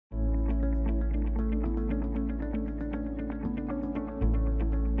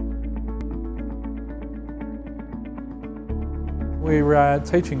We're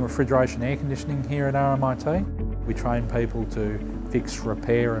teaching refrigeration air conditioning here at RMIT. We train people to fix,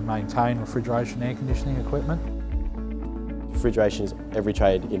 repair and maintain refrigeration air conditioning equipment. Refrigeration is every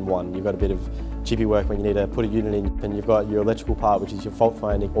trade in one. You've got a bit of chippy work when you need to put a unit in, and you've got your electrical part, which is your fault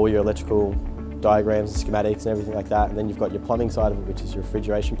finding, all your electrical diagrams, schematics and everything like that, and then you've got your plumbing side of it, which is your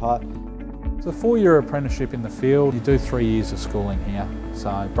refrigeration part. It's a 4-year apprenticeship in the field. You do 3 years of schooling here,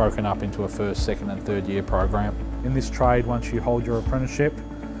 so broken up into a first, second and third year program. In this trade, once you hold your apprenticeship,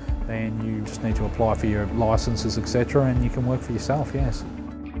 then you just need to apply for your licences, etc., and you can work for yourself, yes.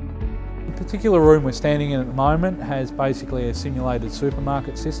 The particular room we're standing in at the moment has basically a simulated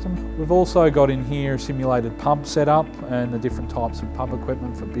supermarket system. We've also got in here a simulated pump setup and the different types of pub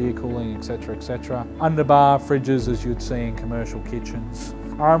equipment for beer cooling, etc., etc. Underbar fridges as you'd see in commercial kitchens.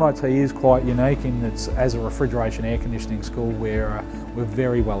 RMIT is quite unique in that as a refrigeration air conditioning school we're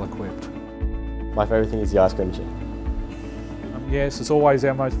very well equipped. My favourite thing is the ice cream machine. Yes, it's always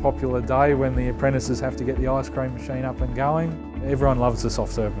our most popular day when the apprentices have to get the ice cream machine up and going. Everyone loves the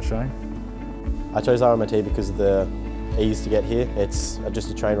soft serve machine. I chose RMIT because of the ease to get here. It's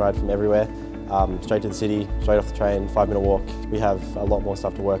just a train ride from everywhere, straight to the city, straight off the train, 5-minute walk. We have a lot more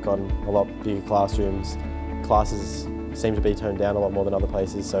stuff to work on, a lot bigger classrooms. Classes seem to be toned down a lot more than other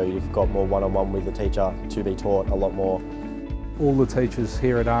places, so you've got more one-on-one with the teacher to be taught a lot more. All the teachers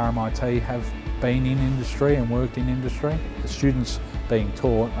here at RMIT have been in industry and worked in industry. The students being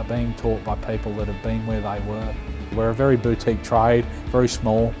taught are being taught by people that have been where they were. We're a very boutique trade, very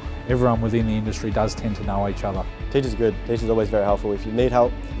small. Everyone within the industry does tend to know each other. Teachers are good. Teachers are always very helpful. If you need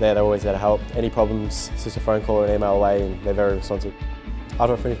help, they're always there to help. Any problems, it's just a phone call or an email away, and they're very responsive.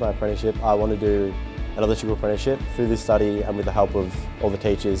 After I finished my apprenticeship, I want to do an electrical apprenticeship. Through this study and with the help of all the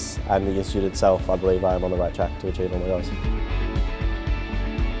teachers and the institute itself, I believe I am on the right track to achieve all my goals.